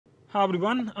Hi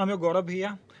everyone, I'm your Gaurav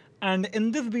here, and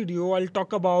in this video I'll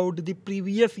talk about the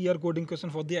previous year coding question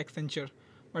for the Accenture.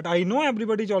 But I know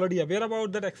everybody is already aware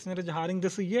about that Accenture is hiring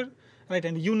this year, right?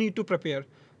 And you need to prepare.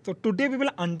 So today we will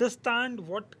understand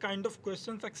what kind of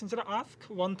questions Accenture ask.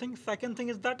 One thing. Second thing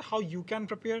is that how you can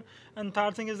prepare, and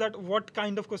third thing is that what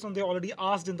kind of questions they already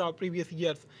asked in the previous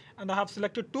years. And I have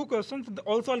selected two questions.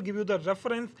 Also, I'll give you the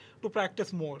reference to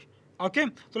practice more. Okay,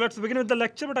 so let's begin with the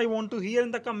lecture, but I want to hear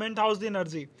in the comment how's the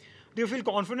energy. Do you feel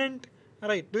confident?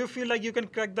 Right. Do you feel like you can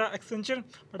crack the Accenture?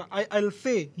 But I'll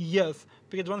say yes,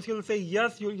 because once you'll say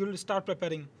yes, you'll start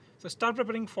preparing. So start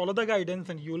preparing, follow the guidance,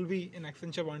 and you'll be in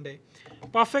Accenture one day.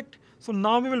 Perfect. So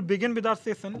now we will begin with our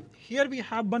session. Here we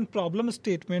have one problem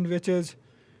statement, which is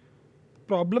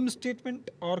problem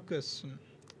statement or question.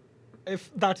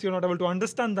 If that's you're not able to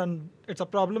understand, then it's a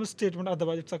problem statement,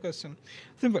 otherwise it's a question.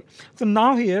 Simple. So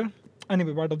now here,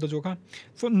 anyway, part of the joke. Huh?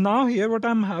 So now here what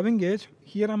I'm having is,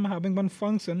 here I'm having one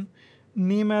function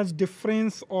name as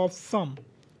difference of sum.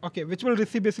 Okay, which will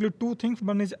receive basically two things.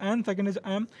 One is n, second is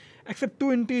m, except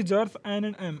two integers n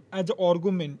and m as an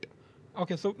argument.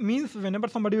 Okay, so means whenever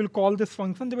somebody will call this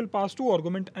function, they will pass two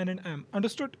argument n and m.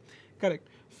 Understood? Correct.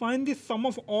 Find the sum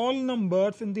of all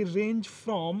numbers in the range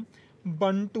from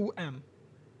 1 to m.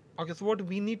 Okay, so what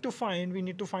we need to find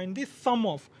the sum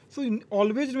of. So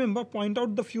always remember, point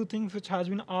out the few things which has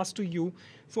been asked to you.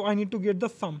 So I need to get the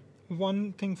sum,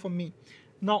 one thing for me.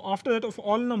 Now after that, of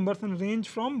all numbers in range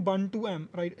from 1 to m,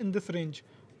 right, in this range.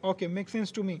 Okay, makes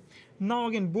sense to me. Now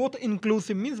again, both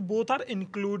inclusive means both are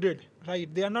included,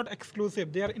 right? They are not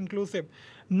exclusive, they are inclusive.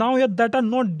 Now here that are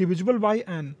not divisible by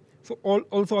n. So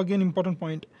also again important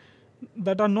point,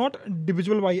 that are not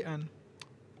divisible by n.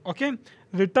 Okay,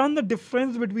 return the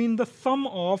difference between the sum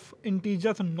of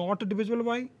integers not divisible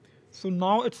by. So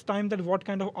now it's time that what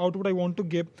kind of output I want to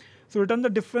give. So return the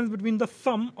difference between the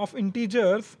sum of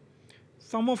integers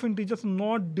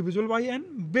not divisible by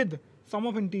n with sum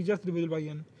of integers divisible by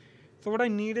n. So what I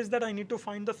need is that I need to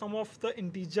find the sum of the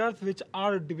integers which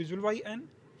are divisible by n.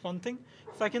 One thing.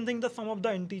 Second thing, the sum of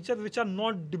the integers which are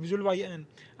not divisible by n,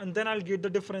 and then I'll get the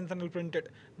difference and I'll print it.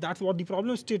 That's what the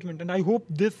problem statement. And I hope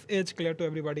this is clear to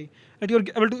everybody. That you're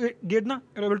able to get na,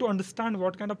 you're able to understand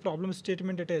what kind of problem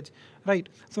statement it is, right?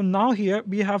 So now here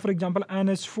we have, for example, n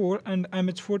is 4 and m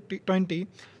is 20.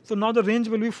 So now the range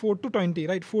will be 4 to 20,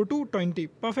 right? 4 to 20.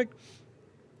 Perfect.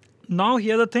 Now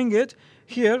here the thing is,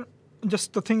 here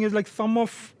just the thing is like sum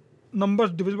of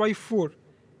numbers divisible by 4,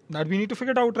 that we need to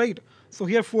figure it out, right? So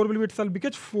here 4 will be itself,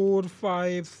 because 4,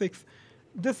 5, 6,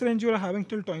 this range you are having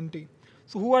till 20.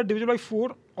 So who are divisible by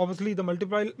 4? Obviously the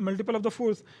multiple of the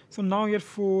 4s. So now here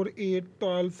 4, 8,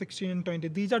 12, 16 and 20.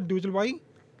 These are divisible by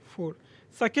 4.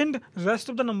 Second, rest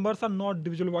of the numbers are not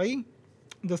divisible by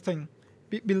this thing.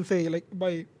 We'll say like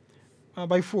by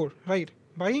 4, right?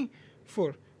 By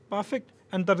 4. Perfect.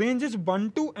 And the range is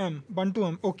 1 to m. 1 to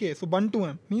m. Okay, so 1 to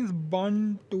m means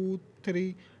 1, 2,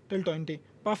 3 till 20.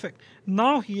 Perfect.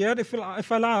 Now here, if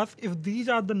I'll ask if these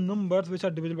are the numbers which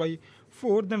are divisible by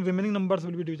 4, then remaining numbers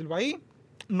will be divisible by,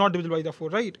 not divisible by the 4,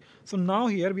 right? So now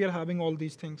here we are having all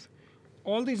these things.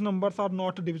 All these numbers are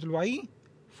not divisible by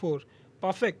 4.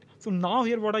 Perfect. So now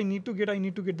here what I need to get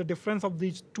the difference of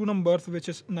these two numbers, which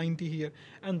is 90 here.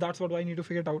 And that's what I need to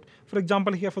figure it out. For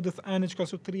example, here for this n is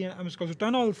equals to 3 and m is equals to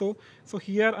 10 also. So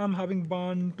here I'm having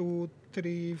 1, 2,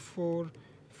 3, 4,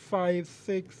 5,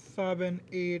 6, 7,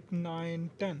 8, 9,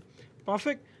 10.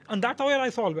 Perfect. And that's how I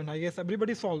solve. And I guess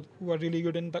everybody solved who are really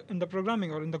good in the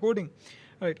programming or in the coding.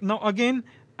 Right. Now again,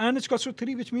 n is equals to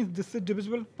 3, which means this is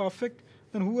divisible. Perfect.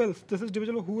 Then who else? This is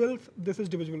divisible. Who else? This is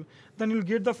divisible. Then you'll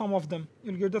get the sum of them.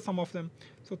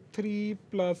 So 3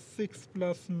 plus 6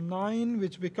 plus 9,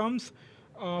 which becomes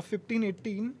 15,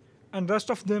 18. And rest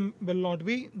of them will not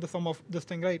be the sum of this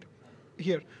thing, right?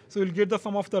 Here. So you'll get the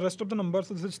sum of the rest of the numbers.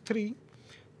 So this is 3.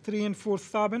 3 and 4,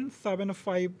 7. 7 and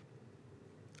 5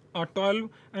 are 12.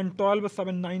 And 12 is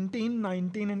 7, 19.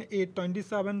 19 and 8,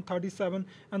 27. 37.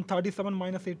 And 37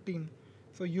 minus 18.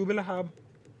 So you will have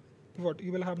what?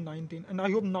 You will have 19. And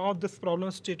I hope now this problem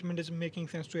statement is making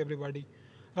sense to everybody.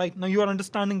 Right, now you are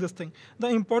understanding this thing. The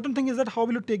important thing is that how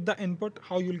will you take the input,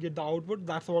 how you'll get the output.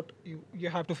 That's what you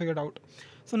have to figure it out.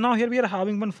 So now here we are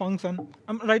having one function.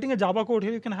 I'm writing a Java code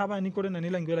here. You can have any code in any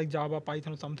language like Java,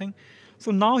 Python or something.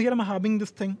 So now here I'm having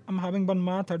this thing. I'm having one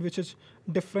method which is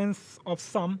difference of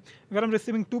sum, where I'm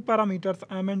receiving two parameters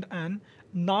m and n.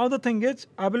 Now the thing is,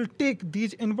 I will take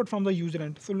these input from the user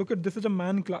end. So look at, this is a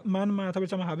man method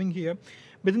which I'm having here.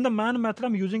 Within the man method,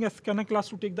 I'm using a scanner class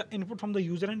to take the input from the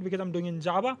user end, because I'm doing in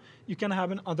Java. You can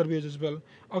have in other ways as well.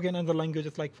 Okay, in other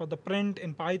languages like for the print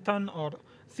in Python or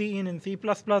C in C++,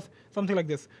 something like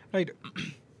this, right?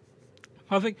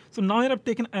 Perfect. So now here I've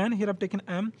taken n, here I've taken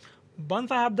m.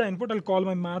 Once I have the input, I'll call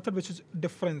my method, which is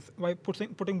difference, by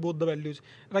putting both the values,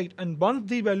 right? And once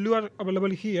the value are available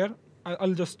here,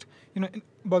 I'll just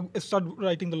start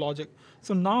writing the logic.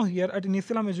 So now here at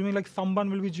initial, I'm assuming like sum1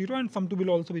 will be 0 and sum2 will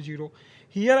also be 0.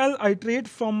 Here I'll iterate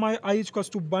from my I is equals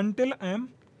to 1 till m,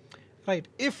 right?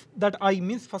 If that I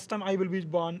means first time I will be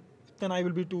 1, then I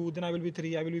will be 2, then I will be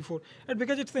 3, I will be 4. And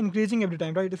because it's increasing every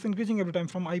time, right? It's increasing every time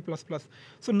from I plus plus.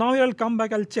 So now here I'll come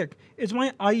back, I'll check. Is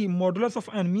my I modulus of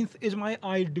n, means is my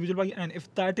I divisible by n?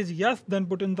 If that is yes, then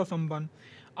put in the sum 1.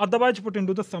 Otherwise, put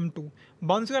into the sum 2.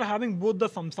 Once you are having both the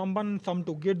sum 1 and sum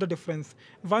 2, get the difference.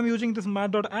 If I'm using this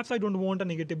math.apps, I don't want a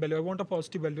negative value, I want a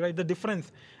positive value, right? The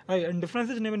difference, right? And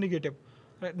difference is never negative.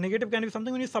 Right? Negative can be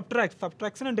something when you subtract.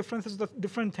 Subtraction and difference is the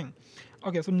different thing.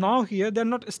 Okay, so now here they're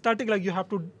not static, like you have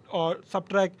to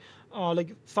subtract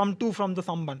like sum 2 from the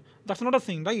sum 1. That's not a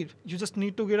thing, right? You just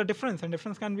need to get a difference, and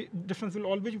difference will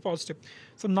always be positive.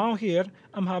 So now here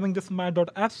I'm having this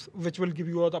math.fs, which will give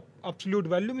you the absolute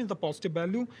value, means the positive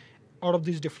value out of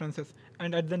these differences,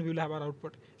 and at then we will have our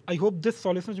output. I hope this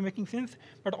solution is making sense.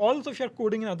 But also, if you're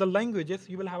coding in other languages,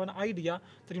 you will have an idea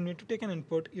that you need to take an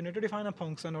input, you need to define a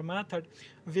function or method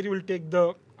where you will take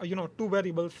the two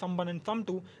variables, sum1 and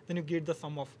sum2, then you get the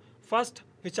sum of first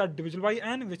which are divisible by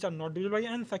n, which are not divisible by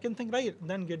n. Second thing, right?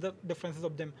 Then get the differences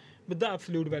of them with the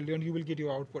absolute value, and you will get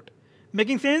your output.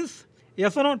 Making sense?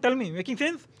 Yes or no? Tell me. Making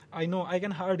sense? I know I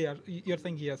can heard here. You're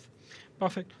saying yes.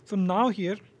 Perfect. So now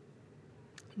here,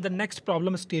 the next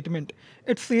problem statement.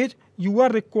 It says you are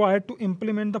required to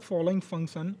implement the following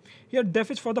function. Here def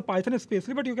is for the Python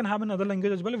especially, but you can have another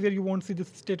language as well where you won't see this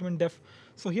statement def.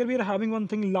 So here we are having one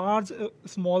thing, large,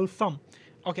 small sum.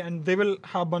 Okay, and they will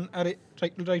have one array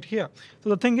right here. So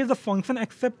the thing is, the function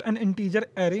accept an integer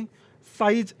array,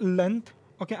 size, length.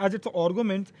 Okay, as its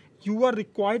arguments, you are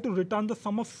required to return the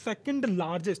sum of second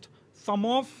largest. Sum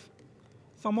of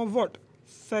what?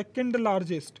 Second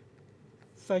largest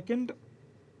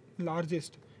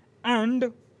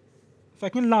and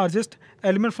second largest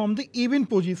element from the even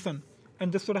position,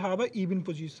 and this would have a even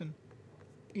position.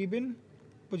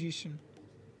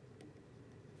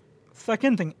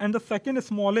 Second thing, and the second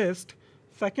smallest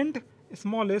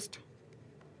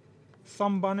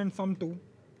sum 1 and sum 2,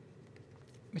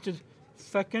 which is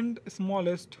second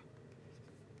smallest.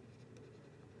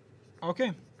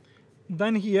 Okay,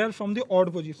 then here from the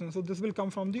odd position, so this will come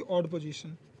from the odd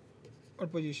position.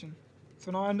 So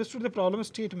now I understood the problem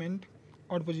statement,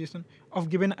 odd position of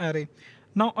given array.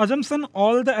 Now assumption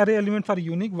all the array elements are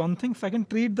unique, one thing. Second,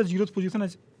 treat the zeroth position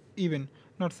as even,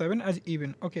 not 7, as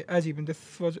even. Okay, as even.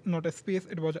 This was not a space,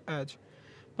 it was as.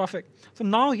 Perfect. So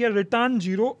now here return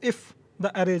 0 if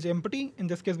the array is empty. In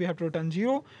this case we have to return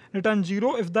 0. Return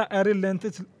 0 if the array length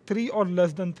is 3 or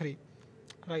less than 3.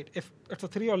 Right, if it's a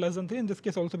 3 or less than 3, in this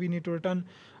case also we need to return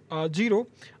 0.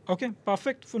 Okay,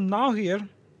 perfect. So now here,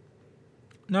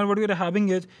 now what we are having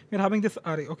is, we are having this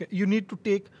array. Okay, you need to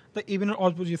take the even or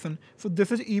odd position. So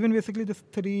this is even, basically this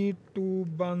 3, 2,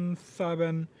 1,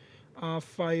 7,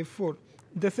 5, 4.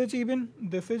 This is even,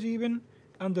 and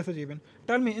this is even.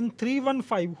 Tell me, in 3, 1,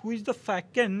 5, who is the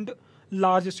second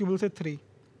largest? You will say 3.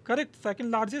 Correct,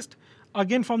 second largest.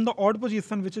 Again from the odd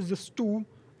position, which is this 2,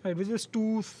 right, which is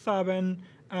 2, 7,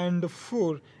 and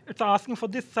 4. It's asking for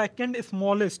the second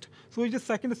smallest. So which is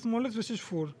second smallest, which is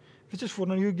 4.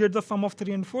 Now you get the sum of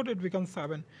 3 and 4, it becomes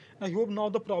 7. I hope now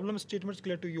the problem statement is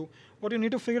clear to you. What you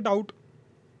need to figure out,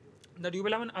 that you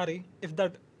will have an array. If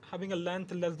that having a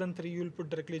length less than 3, you will put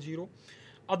directly 0.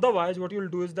 Otherwise, what you will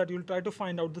do is that you will try to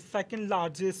find out the second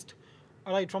largest,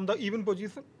 right, from the even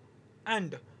position,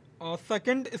 and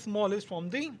second smallest from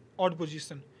the odd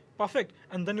position. Perfect.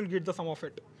 And then you'll get the sum of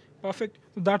it. Perfect.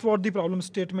 So that's what the problem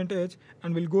statement is,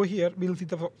 and we'll go here. We'll see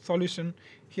the solution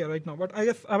here right now. But I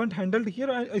guess I haven't handled here.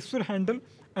 I should handle,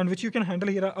 and which you can handle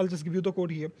here. I'll just give you the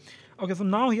code here. Okay. So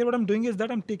now here what I'm doing is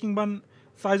that I'm taking one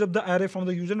size of the array from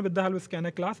the user with the help of scanner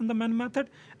class in the main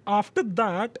method. After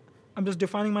that, I'm just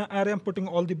defining my array. I'm putting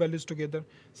all the values together.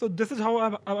 So this is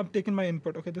how I've taken my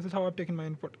input. Okay. This is how I've taken my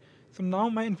input. So now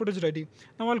my input is ready.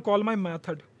 Now I'll call my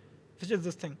method, which is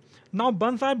this thing. Now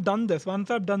once I've done this, I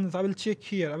will check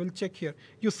here.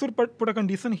 You should put a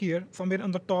condition here, somewhere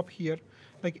on the top here,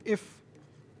 like if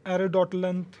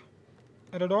array.length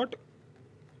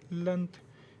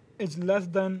is less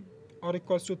than or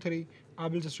equals to 3, I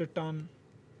will just return,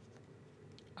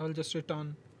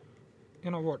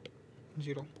 you know what,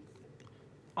 0.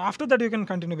 After that, you can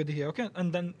continue with here, okay?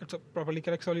 And then it's a properly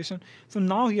correct solution. So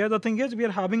now here the thing is, we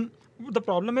are having, the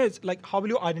problem is like, how will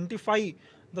you identify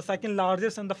the second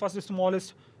largest and the first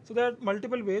smallest? So there are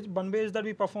multiple ways. One way is that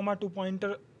we perform a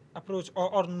two-pointer approach,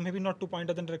 or maybe not to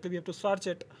pointer, then directly we have to search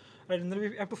it, right? And then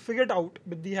we have to figure it out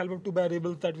with the help of two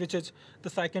variables, that which is the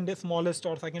second smallest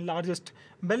or second largest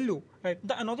value, right?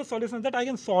 The another solution is that I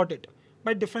can sort it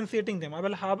by differentiating them. I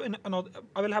will have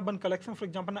one collection, for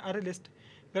example, an array list,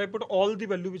 where I put all the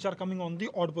value which are coming on the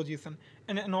odd position,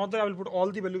 and another I will put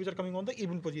all the value which are coming on the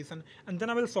even position, and then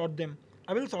I will sort them.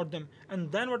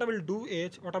 And then what I will do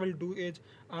is,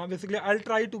 basically I'll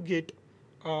try to get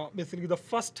basically the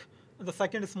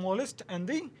second smallest and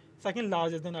the second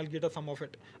largest, then I'll get a sum of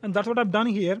it. And that's what I've done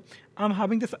here. I'm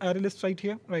having this array list right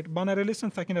here, right? One array list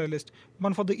and second array list.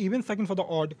 One for the even, second for the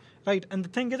odd, right? And the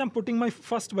thing is, I'm putting my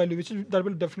first value, that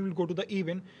will definitely go to the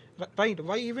even, right?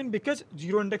 Why even? Because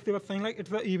zero index, they were saying like it's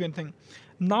the even thing.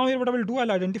 Now here what I will do, I'll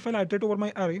iterate over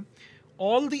my array.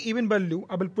 All the even value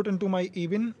I will put into my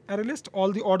even array list.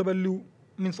 All the odd value,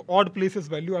 means odd places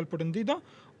value, I'll put in the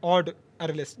odd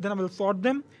array list. Then I will sort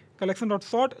them.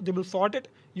 Collection.sort, they will sort it.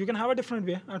 You can have a different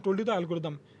way. I told you the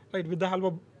algorithm, right? With the help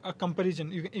of a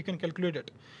comparison, you can calculate it.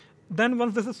 Then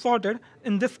once this is sorted,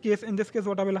 in this case,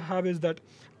 what I will have is that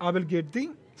I will get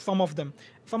the sum of them.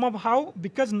 Sum of how?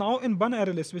 Because now in one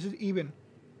array list, which is even,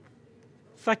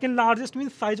 second largest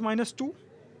means size minus 2,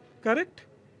 correct?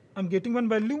 I'm getting one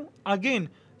value. Again,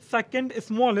 second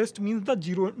smallest means the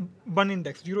zero, one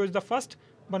index. Zero is the first,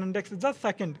 one index is the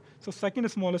second. So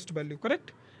second smallest value,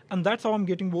 correct? And that's how I'm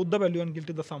getting both the value and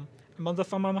get the sum. And once the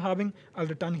sum I'm having, I'll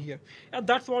return here. And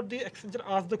that's what the Accenture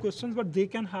asks the questions, but they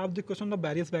can have the question of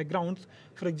various backgrounds.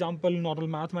 For example, normal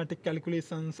mathematical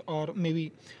calculations, or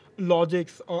maybe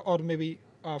logics, or maybe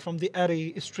from the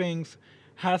array, strings,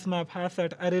 hash map, hash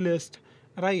set, array list,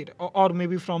 right? Or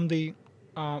maybe from the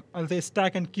I'll say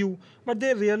stack and queue, but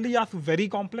they rarely ask very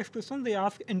complex questions. They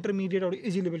ask intermediate or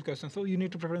easy level questions. So you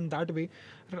need to prepare in that way.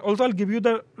 Also, I'll give you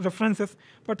the references.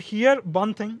 But here,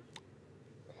 one thing,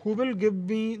 who will give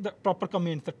me the proper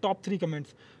comments, the top 3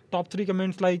 comments? Top 3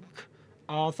 comments like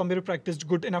somebody practiced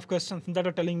good enough questions that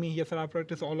are telling me, yes, sir, I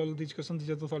practiced all of these questions, these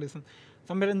are the solutions.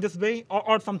 Somewhere in this way,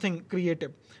 or something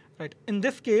creative, right? In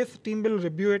this case, team will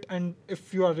review it, and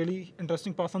if you are really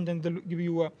interesting person, then they'll give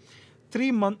you a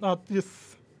 3-month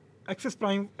this access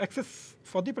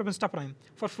for the Prep Prime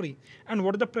for free. And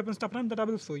what is the Prep Prime? That I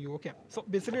will show you. Okay, so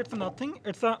basically it's nothing.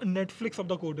 It's a Netflix of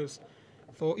the coders.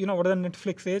 So you know what the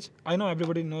Netflix is. I know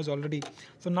everybody knows already.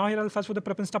 So now here I'll search for the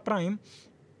Prep Prime.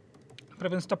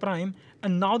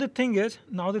 And now the thing is,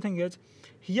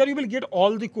 here you will get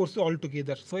all the courses all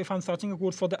together. So if I'm searching a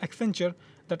course for the Accenture,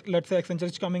 that let's say Accenture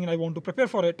is coming and I want to prepare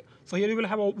for it. So here you will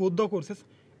have both the courses.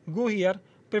 Go here,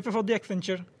 prepare for the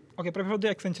Accenture. Okay, prepare for the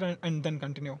Accenture and then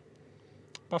continue.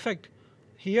 Perfect.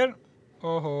 Here,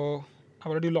 I've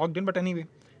already logged in, but anyway,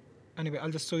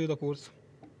 I'll just show you the course.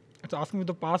 It's asking me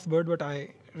the password, but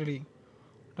I really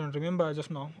don't remember just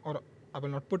now, or I will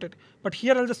not put it. But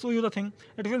here I'll just show you the thing.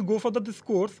 That if you go for this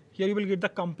course, here you will get the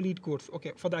complete course,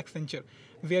 okay, for the Accenture,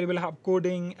 where you will have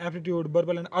coding, aptitude,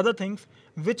 verbal, and other things,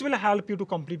 which will help you to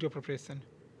complete your preparation,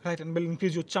 right, and will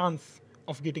increase your chance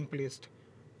of getting placed,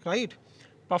 right?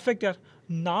 Perfect. Yeah.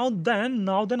 Now then,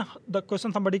 the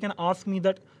question somebody can ask me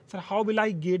that, sir, how will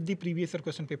I get the previous year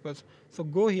question papers? So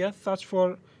go here, search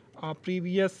for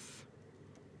previous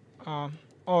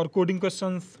or coding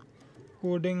questions,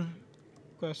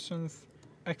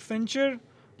 Accenture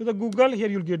to the Google. Here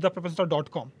you'll get the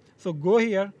prepinsta.com. So go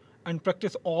here and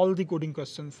practice all the coding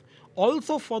questions.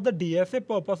 Also for the DSA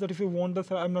purpose, that if you want this,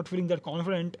 I'm not feeling that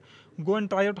confident, go and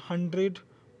try out 100,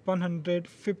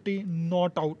 150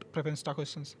 not out Prepinsta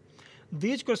questions.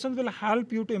 These questions will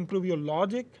help you to improve your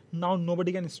logic. Now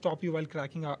nobody can stop you while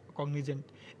cracking a Cognizant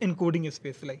in coding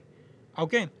especially.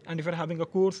 Okay, and if you're having a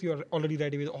course, you're already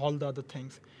ready with all the other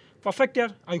things. Perfect, yeah.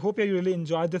 I hope you really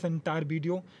enjoyed this entire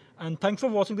video. And thanks for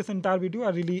watching this entire video. I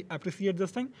really appreciate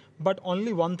this thing. But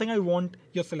only one thing I want,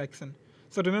 your selection.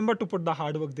 So remember to put the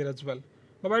hard work there as well.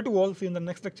 Bye-bye to all. See you in the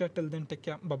next lecture. Till then, take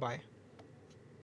care. Bye-bye.